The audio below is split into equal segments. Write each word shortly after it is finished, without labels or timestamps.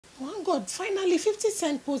Oh God, finally 50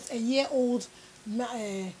 Cent posts a year-old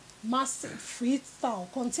massive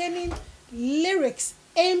freestyle containing lyrics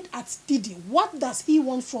aimed at Diddy. What does he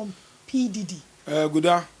want from PDD?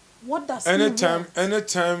 Guda. What does he want?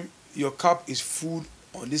 Anytime your cup is full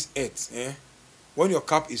on this earth, when your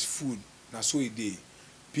cup is full, na so it is.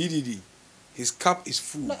 PDD, his cup is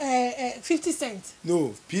full. No, 50 Cent.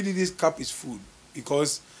 No, PDD's cup is full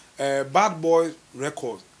because Bad Boy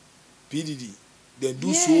record, PDD, they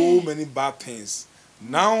do so many bad things.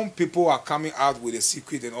 Now people are coming out with a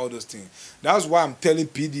secret and all those things. That's why I'm telling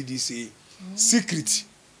PDD say secret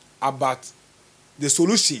about the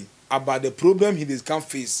solution, about the problem he can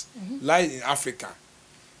face lies in Africa.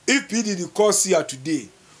 If PDD calls here today,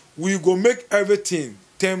 we go make everything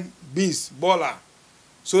 10 beans baller,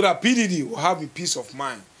 so that PDD will have a peace of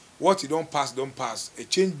mind. What you don't pass, don't pass. A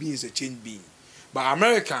change bean is a change bean. But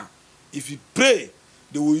America, if you pray,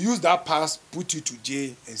 they will use that pass, put you to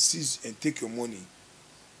jail and seize and take your money.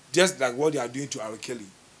 Just like what they are doing to R. Kelly.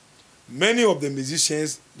 Many of the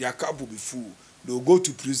musicians, their cup will be full. They will go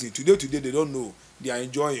to prison. Today, they don't know. They are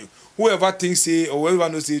enjoying. Whoever thinks say, or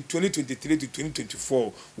whoever knows say 2023 to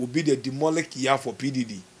 2024 will be the demonic year for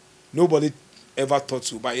PDD. Nobody ever thought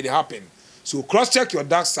so, but it happened. So cross-check your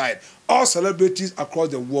dark side. All celebrities across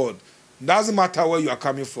the world, doesn't matter where you are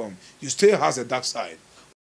coming from, you still has a dark side.